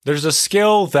There's a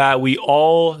skill that we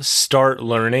all start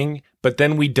learning, but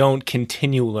then we don't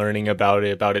continue learning about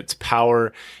it, about its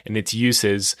power and its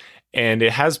uses. And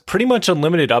it has pretty much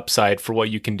unlimited upside for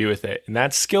what you can do with it. And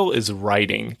that skill is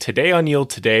writing. Today on Yield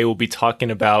Today, we'll be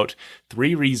talking about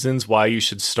 3 reasons why you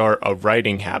should start a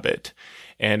writing habit.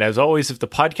 And as always, if the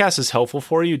podcast is helpful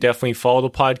for you, definitely follow the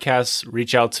podcast.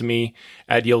 Reach out to me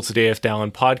at Yield Today F.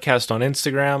 Dallin Podcast on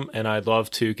Instagram, and I'd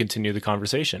love to continue the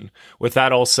conversation. With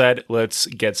that all said, let's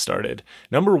get started.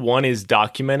 Number 1 is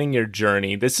documenting your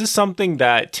journey. This is something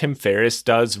that Tim Ferriss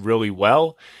does really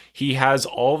well. He has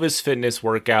all of his fitness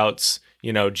workouts,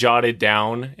 jotted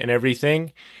down and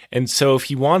everything. And so if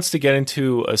he wants to get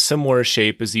into a similar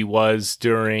shape as he was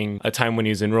during a time when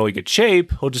he was in really good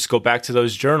shape, he'll just go back to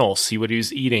those journals, see what he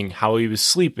was eating, how he was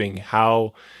sleeping,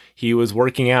 how he was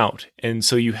working out. And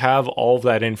so you have all of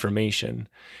that information.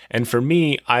 And for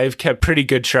me, I've kept pretty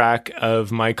good track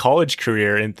of my college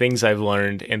career and things I've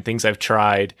learned and things I've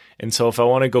tried. And so if I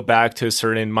want to go back to a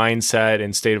certain mindset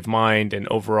and state of mind and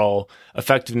overall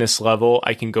effectiveness level,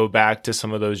 I can go back to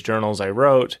some of those journals I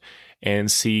wrote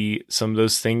and see some of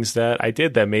those things that I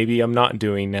did that maybe I'm not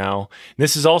doing now.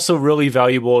 This is also really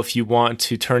valuable if you want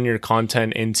to turn your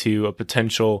content into a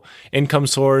potential income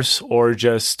source or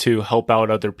just to help out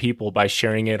other people by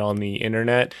sharing it on the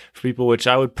internet for people, which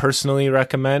I would personally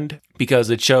recommend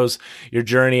because it shows your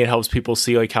journey. It helps people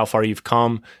see like how far you've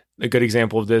come. A good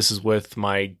example of this is with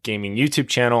my gaming YouTube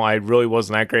channel. I really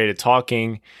wasn't that great at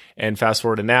talking, and fast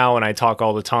forward to now, and I talk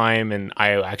all the time, and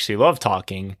I actually love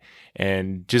talking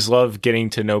and just love getting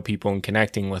to know people and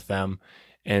connecting with them.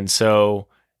 And so,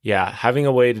 having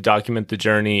a way to document the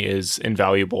journey is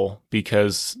invaluable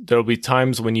because there'll be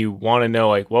times when you want to know,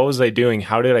 like, what was I doing?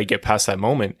 How did I get past that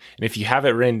moment? And if you have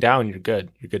it written down, you're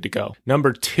good. You're good to go.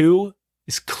 Number 2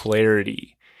 is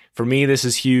clarity. For me, this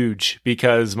is huge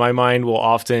because my mind will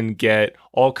often get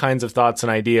all kinds of thoughts and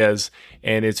ideas,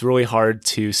 and it's really hard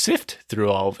to sift through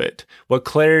all of it. What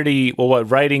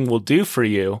writing will do for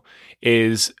you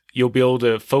is you'll be able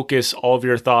to focus all of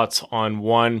your thoughts on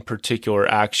one particular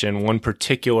action, one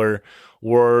particular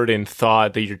word and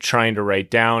thought that you're trying to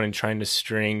write down and trying to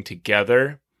string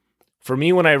together. For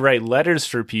me, when I write letters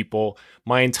for people,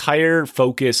 my entire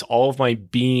focus, all of my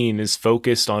being is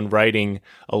focused on writing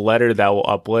a letter that will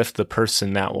uplift the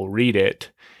person that will read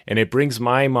it. And it brings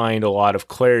my mind a lot of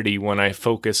clarity when I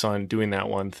focus on doing that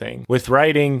one thing. With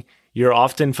writing, you're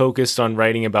often focused on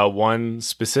writing about one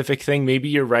specific thing. Maybe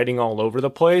you're writing all over the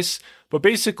place, but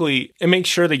basically it makes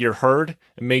sure that you're heard.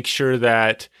 It makes sure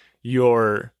that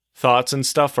your thoughts and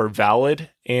stuff are valid.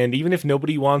 And even if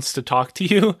nobody wants to talk to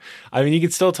you, you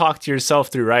can still talk to yourself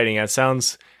through writing. That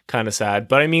sounds kind of sad,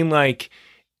 but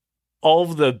all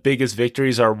of the biggest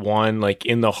victories are won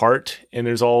in the heart. And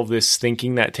there's all of this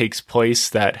thinking that takes place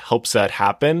that helps that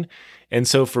happen. And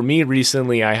so for me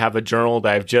recently, I have a journal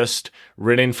that I've just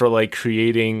written for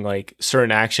creating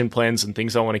certain action plans and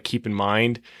things I want to keep in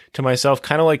mind to myself,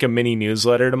 kind of like a mini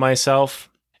newsletter to myself.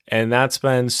 And that's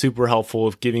been super helpful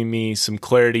of giving me some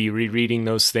clarity, rereading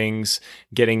those things,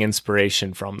 getting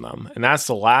inspiration from them. And that's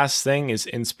the last thing is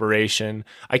inspiration.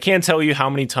 I can't tell you how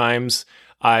many times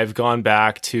I've gone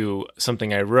back to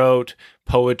something I wrote,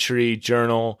 poetry,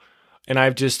 journal, and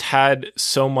I've just had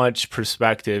so much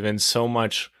perspective and so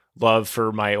much love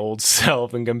for my old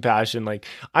self and compassion.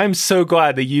 I'm so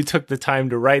glad that you took the time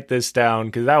to write this down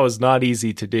because that was not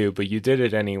easy to do, but you did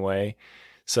it anyway.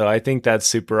 So I think that's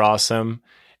super awesome.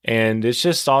 And it's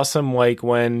just awesome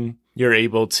when you're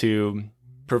able to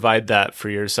provide that for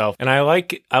yourself. And I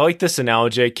like this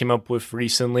analogy I came up with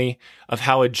recently of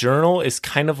how a journal is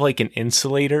kind of like an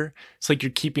insulator. It's like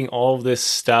you're keeping all of this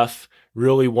stuff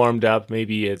really warmed up.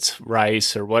 Maybe it's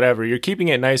rice or whatever. You're keeping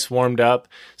it nice warmed up.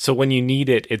 So when you need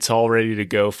it, it's all ready to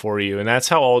go for you. And that's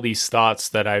how all these thoughts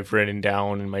that I've written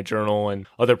down in my journal and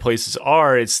other places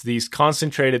are. It's these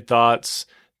concentrated thoughts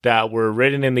that were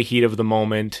written in the heat of the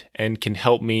moment and can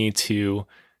help me to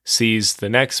seize the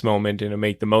next moment and to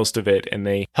make the most of it. And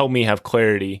they help me have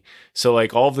clarity. So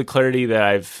all of the clarity that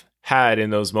I've had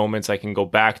in those moments, I can go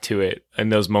back to it in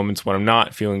those moments when I'm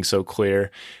not feeling so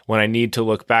clear. When I need to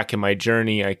look back in my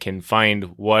journey, I can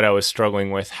find what I was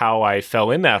struggling with, how I fell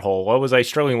in that hole. What was I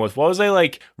struggling with? What was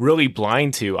I really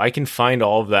blind to? I can find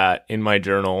all of that in my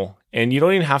journal. And you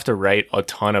don't even have to write a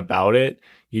ton about it.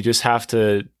 You just have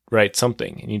to write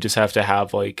something, and you just have to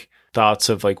have thoughts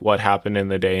of what happened in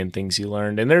the day and things you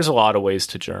learned. And there's a lot of ways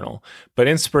to journal, but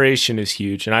inspiration is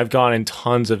huge. And I've gotten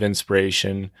tons of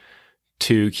inspiration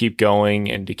to keep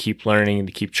going and to keep learning and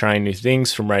to keep trying new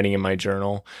things from writing in my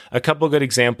journal. A couple good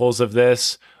examples of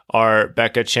this are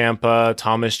Becca Champa,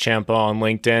 Thomas Champa on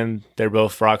LinkedIn. They're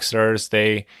both rock stars.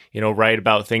 They, write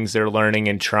about things they're learning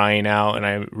and trying out, and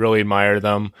I really admire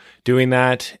them doing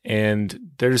that.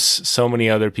 And there's so many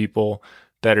other people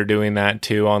that are doing that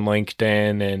too on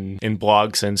LinkedIn and in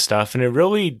blogs and stuff. And it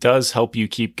really does help you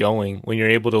keep going when you're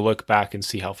able to look back and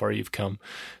see how far you've come.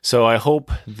 So I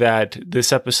hope that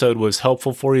this episode was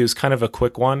helpful for you. It's kind of a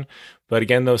quick one, but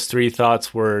again, those 3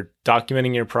 thoughts were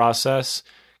documenting your process,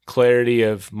 clarity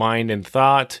of mind and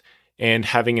thought, and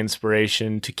having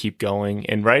inspiration to keep going.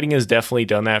 And writing has definitely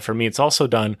done that for me. It's also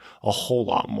done a whole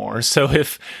lot more. So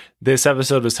if this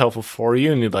episode was helpful for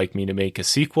you and you'd like me to make a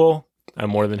sequel,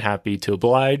 I'm more than happy to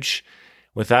oblige.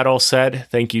 With that all said,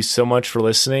 thank you so much for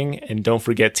listening, and don't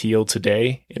forget to yield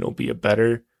today, and it'll be a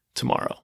better tomorrow.